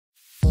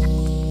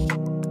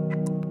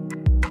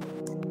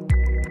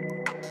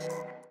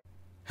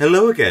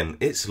Hello again,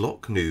 it's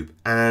Noob,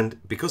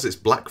 and because it's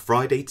Black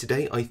Friday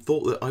today, I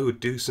thought that I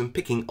would do some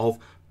picking of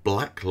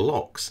black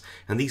locks.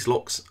 And these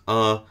locks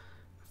are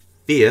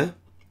Vier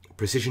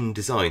Precision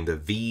Design, the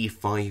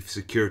V5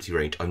 security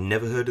range. I've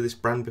never heard of this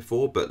brand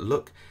before, but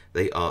look,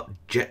 they are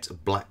jet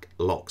black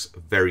locks.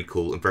 Very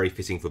cool and very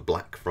fitting for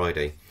Black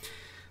Friday.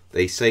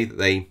 They say that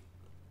they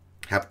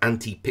have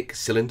anti-pick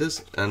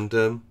cylinders,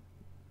 and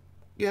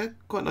yeah,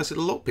 quite nice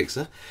little lock picks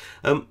there.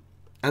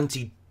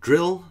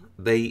 Anti-drill.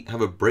 They have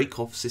a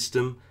break-off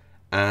system,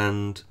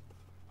 and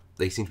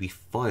they seem to be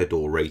fire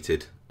door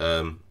rated.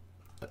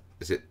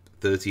 Is it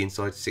 30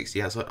 inside,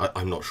 60 outside?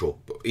 I'm not sure,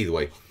 but either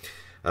way,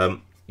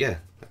 yeah,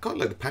 I quite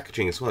like the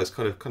packaging as well. It's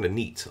kind of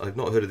neat. I've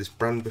not heard of this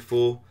brand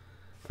before,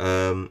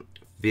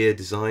 Vier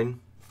Design,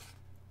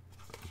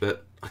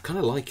 but I kind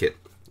of like it.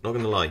 Not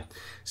gonna lie.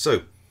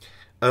 So,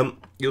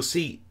 you'll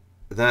see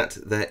that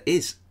there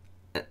is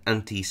an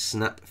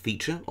anti-snap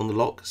feature on the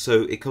lock,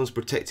 so it comes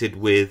protected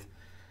with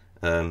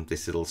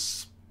this little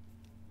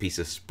piece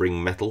of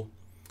spring metal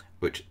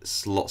which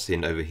slots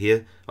in over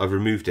here. I've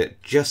removed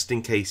it just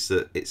in case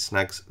that it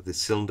snags the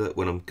cylinder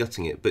when I'm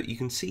gutting it, but you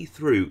can see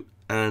through,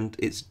 and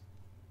it's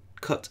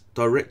cut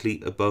directly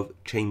above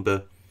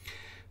chamber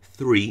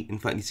 3. In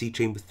fact, you see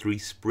chamber 3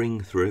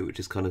 spring through it, which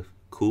is kind of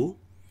cool.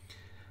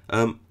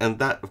 And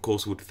that, of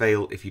course, would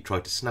fail if you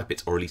tried to snap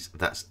it, or at least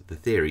that's the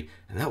theory.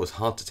 And that was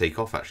hard to take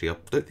off, actually. I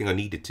don't think I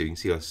needed to. You can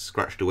see I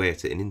scratched away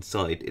at it, and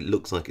inside it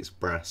looks like it's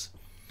brass.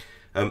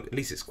 At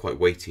least it's quite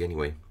weighty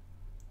anyway.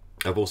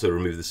 I've also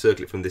removed the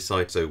circlip from this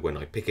side, so when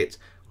I pick it,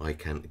 I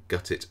can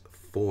gut it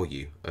for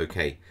you.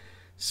 Okay,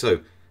 so,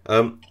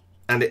 I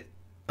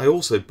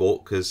also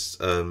bought, because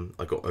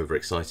I got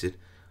overexcited,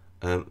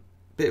 a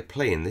bit of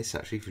play in this,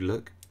 actually, if you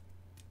look.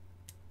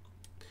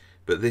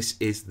 But this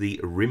is the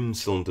rim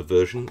cylinder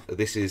version.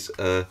 This is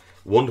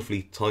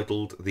wonderfully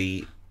titled, well,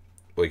 you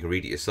can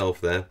read it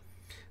yourself there.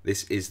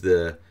 This is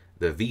the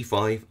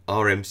V5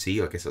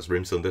 RMC, I guess that's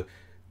rim cylinder,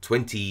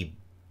 20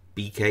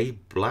 BK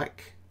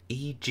black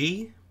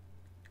EG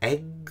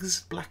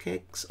eggs, black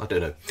eggs, I don't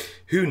know,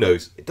 who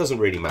knows, it doesn't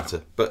really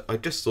matter, but I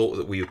just thought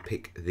that we would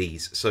pick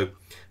these. So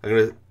I'm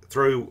going to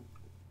throw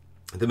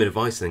them in a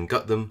vise and then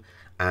gut them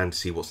and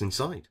see what's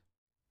inside.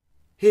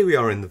 Here we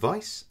are in the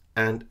vise,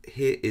 and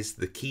here is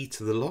the key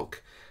to the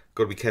lock.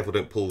 Got to be careful,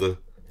 don't pull the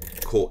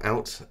core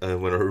out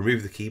when I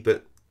remove the key,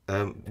 but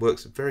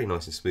works very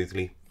nice and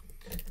smoothly.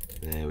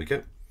 There we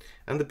go.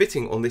 And the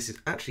bitting on this is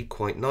actually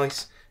quite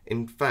nice.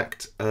 In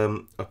fact,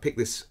 I picked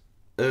this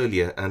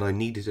earlier and I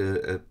needed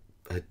a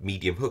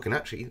medium hook, and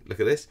actually, look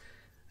at this,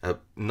 a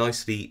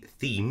nicely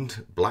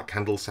themed black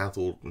handle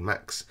Southall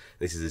Max.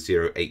 This is a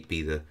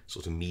 08B, the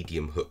sort of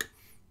medium hook.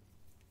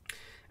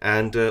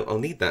 And I'll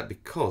need that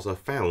because I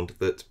found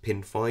that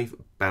pin 5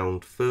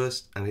 bound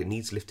first and it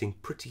needs lifting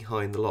pretty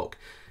high in the lock.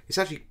 It's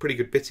actually pretty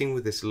good bitting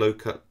with this low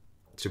cut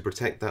to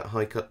protect that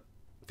high cut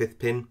 5th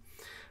pin.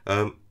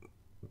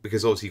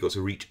 Because obviously you've got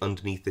to reach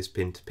underneath this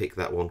pin to pick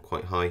that one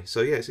quite high.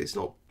 So yes, it's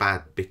not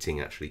bad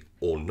bitting actually,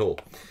 or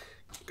not.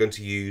 I'm going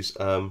to use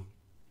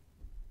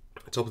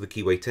top of the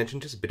keyway tension,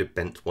 just a bit of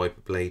bent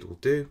wiper blade will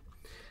do.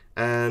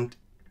 And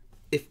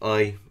if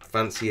I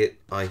fancy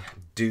it, I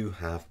do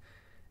have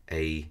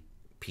a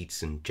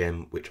Peterson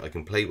gem which I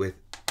can play with.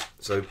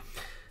 So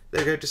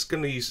there you go, just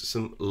going to use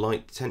some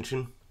light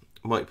tension.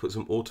 Might put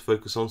some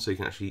autofocus on so you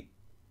can actually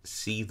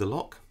see the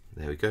lock.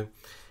 There we go.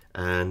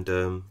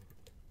 And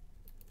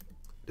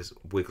just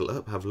wiggle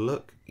up, have a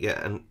look. Yeah,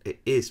 and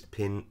it is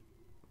pin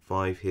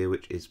 5 here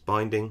which is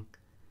binding,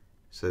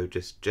 so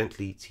just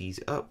gently tease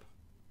it up,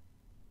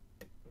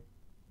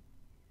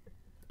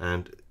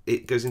 and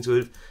it goes into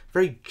a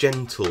very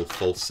gentle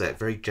falset,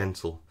 very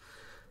gentle.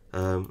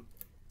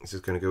 This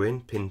is going to go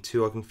in pin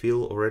 2, I can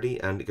feel already,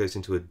 and it goes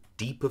into a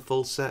deeper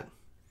falset.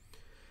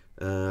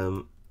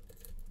 Go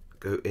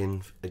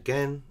in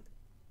again,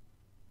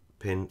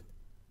 pin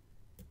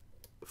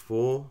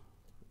 4,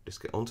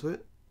 just get onto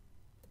it.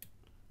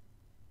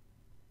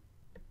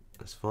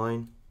 That's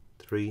fine.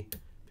 3,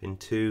 pin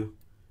 2,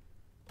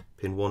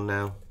 pin 1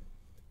 now.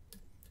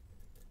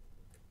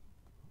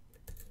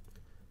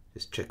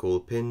 Just check all the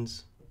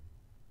pins.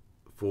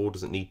 4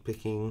 doesn't need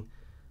picking.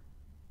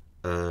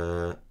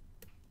 3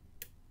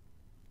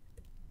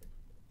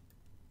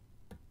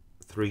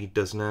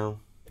 does now.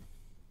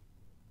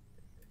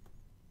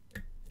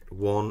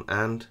 1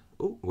 and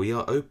oh, we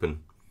are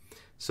open.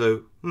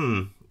 So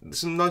some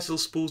nice little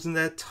spools in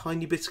there.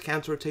 Tiny bits of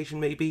counter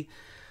rotation maybe.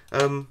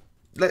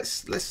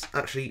 Let's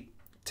actually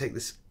take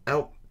this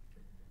out,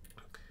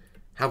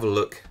 have a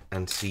look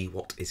and see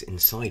what is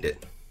inside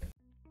it.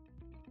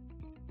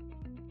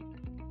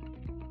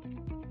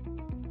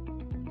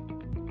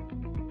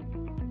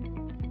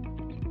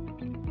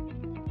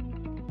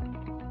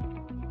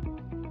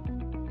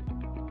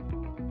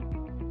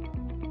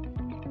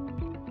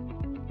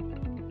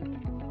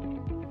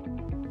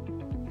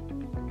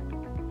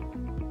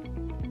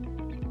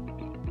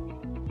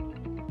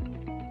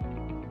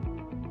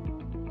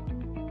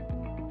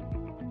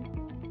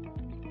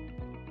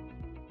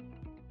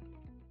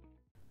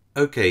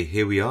 Okay,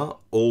 here we are,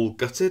 all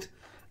gutted,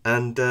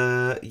 And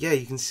yeah,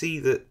 you can see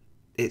that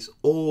it's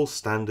all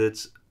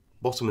standards,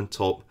 bottom and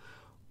top,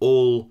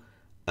 all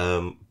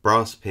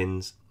brass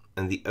pins,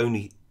 and the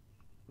only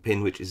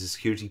pin which is a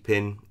security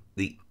pin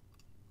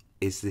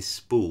is this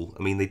spool.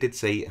 I mean, they did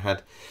say it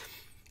had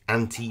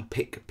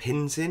anti-pick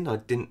pins in. I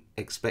didn't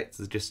expect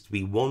there just to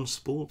be one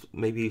spool,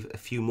 maybe a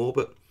few more,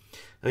 but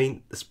I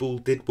mean, the spool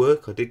did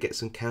work. I did get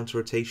some counter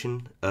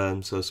rotation,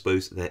 so I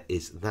suppose there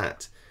is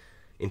that.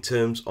 In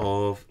terms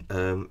of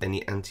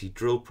any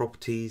anti-drill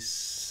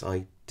properties,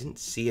 I didn't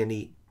see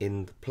any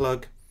in the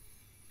plug,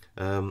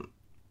 but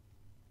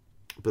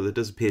there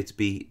does appear to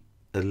be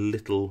a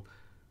little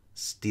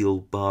steel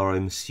bar,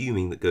 I'm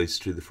assuming, that goes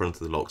through the front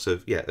of the lock. So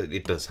yeah,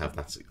 it does have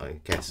that, I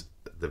guess,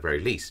 at the very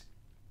least.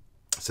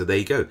 So there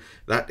you go.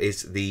 That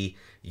is the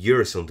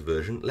Eurocylinder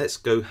version. Let's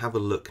go have a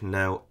look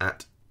now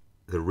at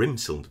the rim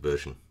cylinder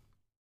version.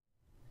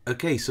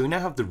 Okay, so we now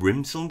have the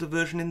rim cylinder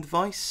version in the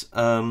vise,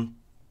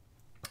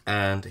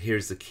 and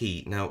here's the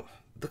key. Now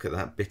look at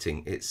that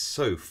bitting, it's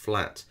so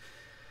flat.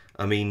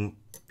 I mean,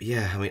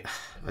 yeah, I mean,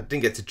 I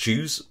didn't get to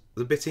choose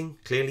the bitting,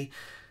 clearly,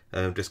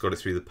 just got it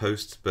through the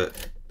post,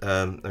 but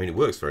I mean, it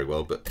works very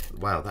well, but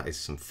wow, that is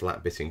some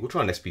flat bitting. We'll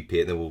try and SPP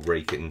it, then we'll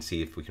rake it and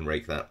see if we can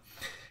rake that.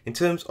 In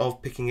terms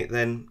of picking it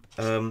then,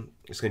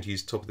 it's going to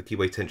use top of the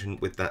keyway tension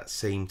with that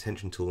same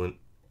tension tool, and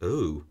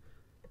oh,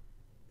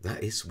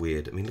 that is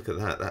weird. I mean, look at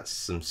that. That's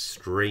some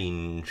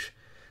strange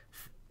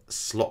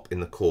slop in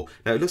the core.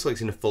 Now, it looks like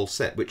it's in a full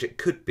set, which it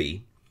could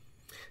be.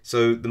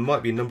 So there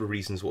might be a number of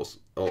reasons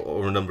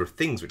or a number of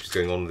things which is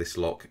going on with this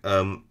lock.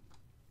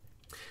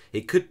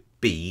 It could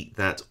be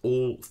that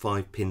all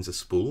 5 pins are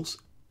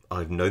spools.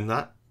 I've known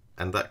that,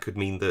 and that could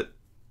mean that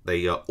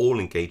they are all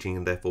engaging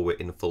and therefore we're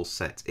in a full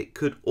set. It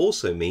could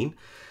also mean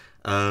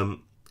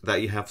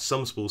that you have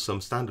some spools,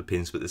 some standard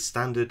pins, but the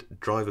standard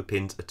driver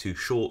pins are too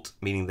short,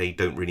 meaning they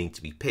don't really need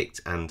to be picked,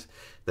 and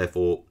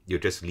therefore you're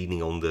just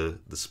leaning on the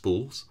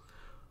spools.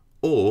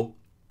 Or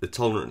the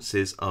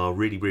tolerances are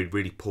really, really,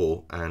 really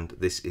poor, and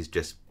this is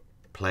just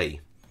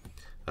play.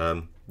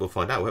 We'll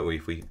find out, won't we,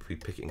 if we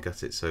pick it and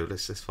gut it. So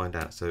let's find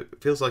out. So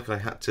it feels like I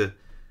had to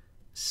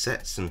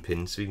set some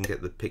pins so we can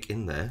get the pick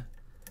in there.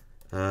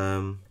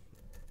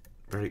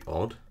 Very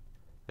odd.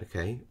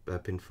 Okay,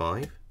 pin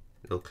 5,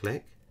 little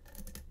click.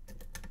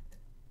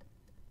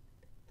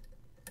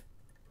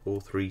 4,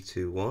 3,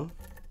 2, 1.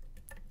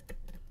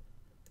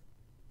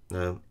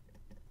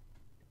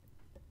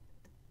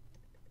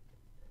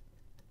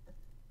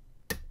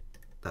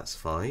 That's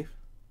 5.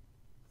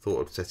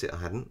 Thought I'd set it, I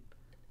hadn't.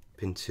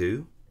 Pin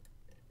 2.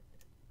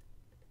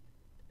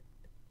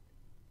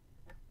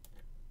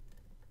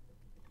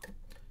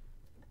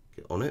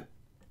 Get on it.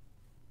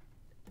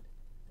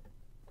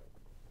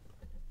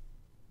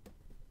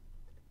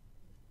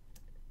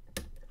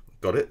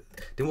 Got it.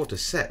 Didn't want to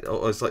set. I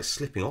was like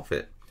slipping off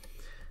it.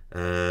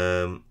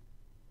 Pin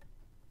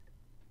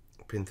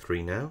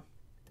 3 now.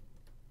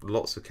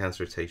 Lots of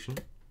counter rotation.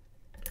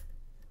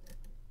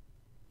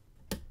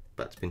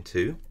 Back to pin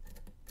 2.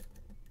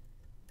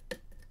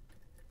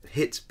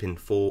 Hit pin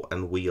 4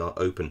 and we are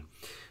open.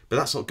 But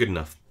that's not good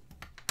enough.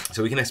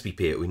 So we can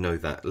SPP it, we know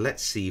that.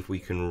 Let's see if we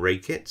can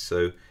rake it.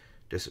 So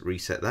just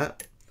reset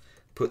that.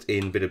 Put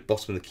in a bit of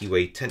bottom of the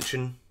keyway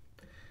tension.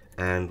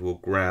 And we'll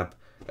grab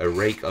a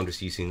rake. I'm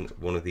just using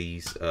one of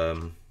these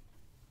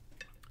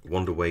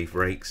Wonder Wave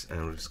rakes,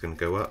 and we're just going to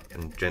go up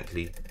and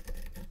gently,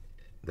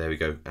 there we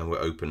go, and we're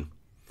open.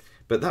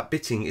 But that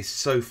bitting is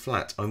so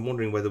flat, I'm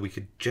wondering whether we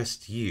could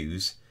just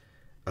use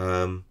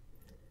if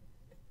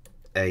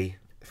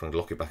I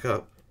lock it back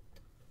up,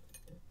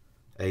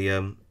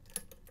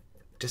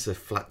 just a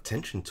flat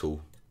tension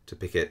tool to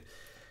pick it.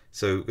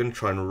 So we're going to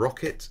try and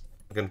rock it.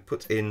 I'm going to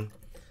put in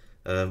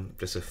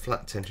just a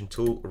flat tension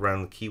tool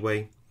around the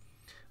keyway.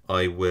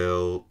 I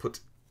will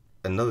put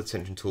another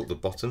tension tool at the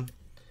bottom,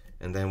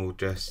 and then we'll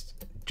just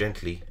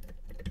gently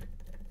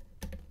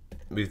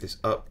move this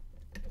up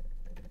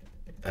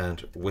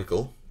and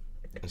wiggle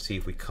and see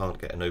if we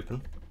can't get an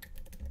open.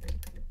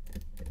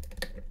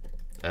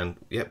 And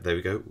yep, there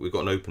we go, we've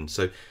got an open.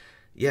 So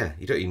yeah,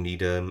 you don't even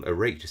need a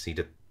rake, you just need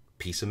a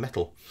piece of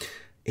metal.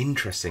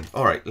 Interesting.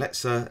 All right,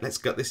 let's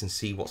gut this and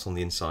see what's on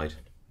the inside.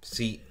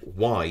 See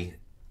why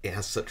it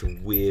has such a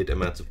weird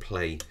amount of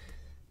play.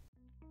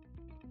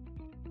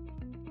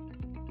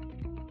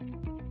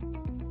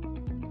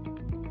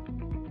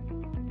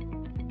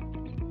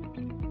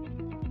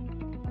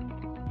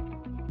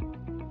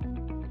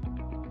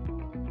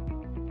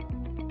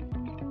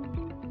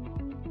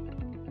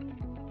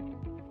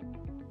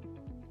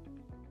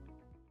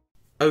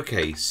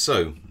 Okay,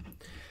 so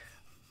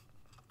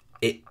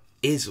it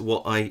is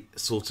what I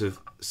sort of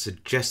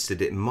suggested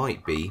it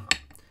might be.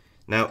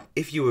 Now,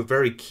 if you were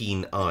very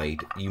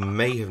keen-eyed, you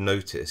may have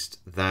noticed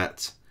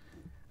that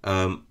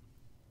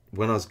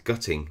when I was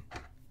gutting,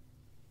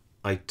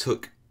 I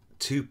took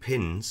 2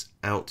 pins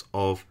out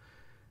of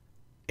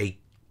a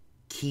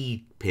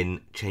key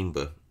pin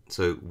chamber.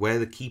 So where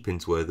the key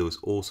pins were, there was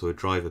also a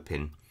driver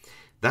pin.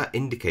 That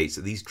indicates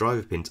that these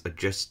driver pins are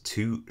just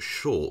too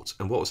short,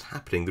 and what was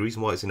happening, the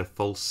reason why it's in a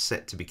false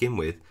set to begin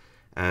with,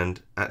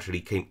 and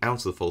actually came out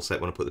of the false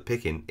set when I put the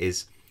pick in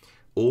is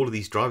all of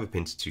these driver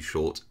pins are too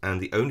short,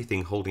 and the only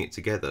thing holding it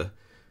together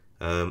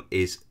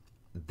is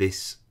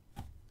this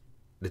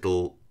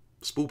little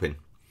spool pin.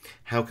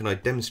 How can I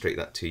demonstrate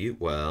that to you?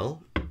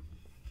 Well,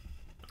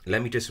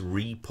 let me just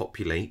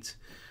repopulate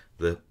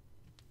the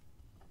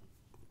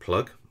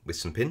plug with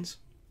some pins.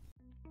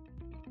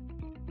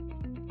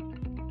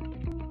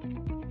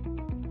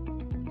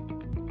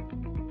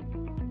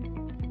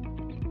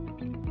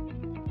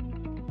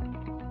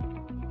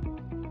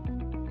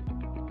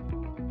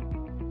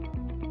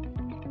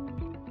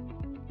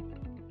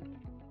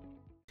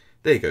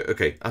 There you go.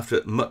 Okay,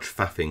 after much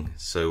faffing,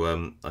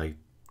 so I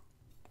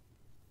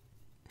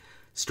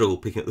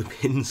struggled picking up the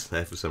pins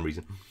there for some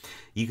reason.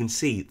 You can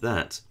see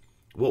that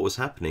what was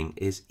happening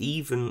is,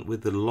 even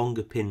with the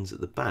longer pins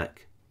at the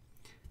back,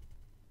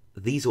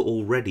 these are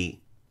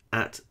already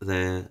at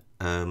their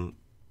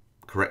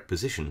correct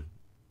position.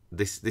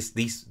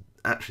 These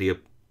actually are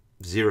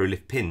zero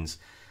lift pins,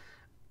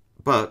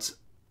 but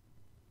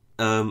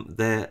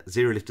they're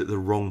zero lift at the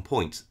wrong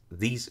point.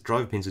 These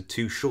driver pins are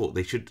too short.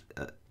 They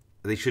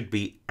should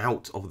be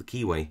out of the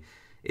keyway.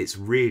 It's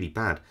really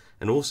bad.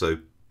 And also,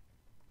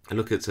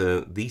 look at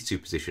these two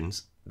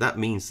positions. That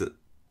means that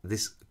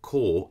this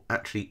core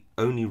actually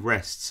only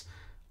rests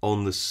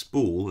on the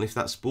spool, and if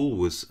that spool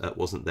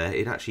wasn't there,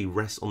 it actually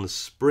rests on the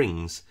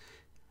springs,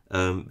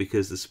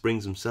 because the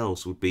springs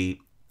themselves would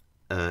be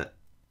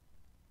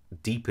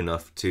deep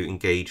enough to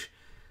engage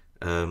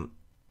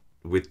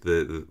with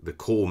the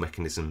core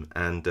mechanism.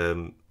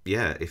 And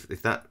yeah,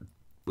 if that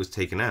was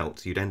taken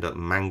out, you'd end up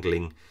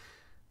mangling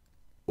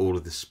all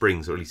of the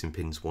springs, or at least in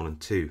pins 1 and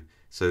 2.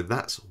 So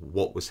that's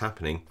what was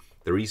happening.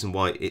 The reason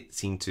why it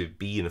seemed to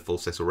be in a full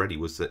set already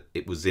was that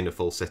it was in a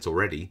full set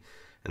already,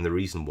 and the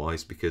reason why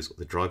is because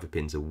the driver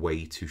pins are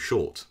way too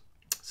short.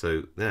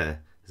 So there's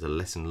a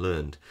lesson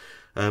learned.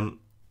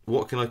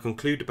 What can I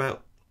conclude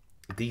about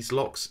these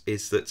locks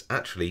is that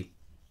actually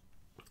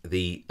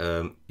the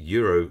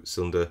Euro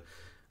cylinder,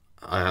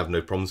 I have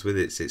no problems with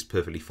it. It's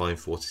perfectly fine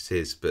for what it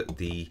is, but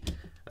the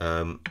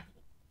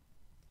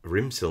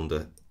rim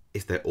cylinder,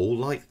 if they're all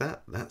like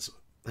that, that's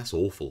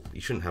awful.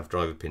 You shouldn't have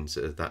driver pins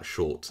that are that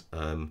short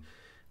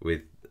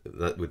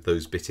with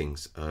those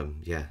bittings.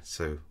 Yeah,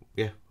 so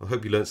yeah, I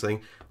hope you learned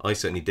something. I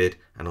certainly did,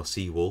 and I'll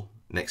see you all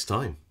next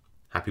time.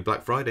 Happy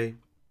Black Friday.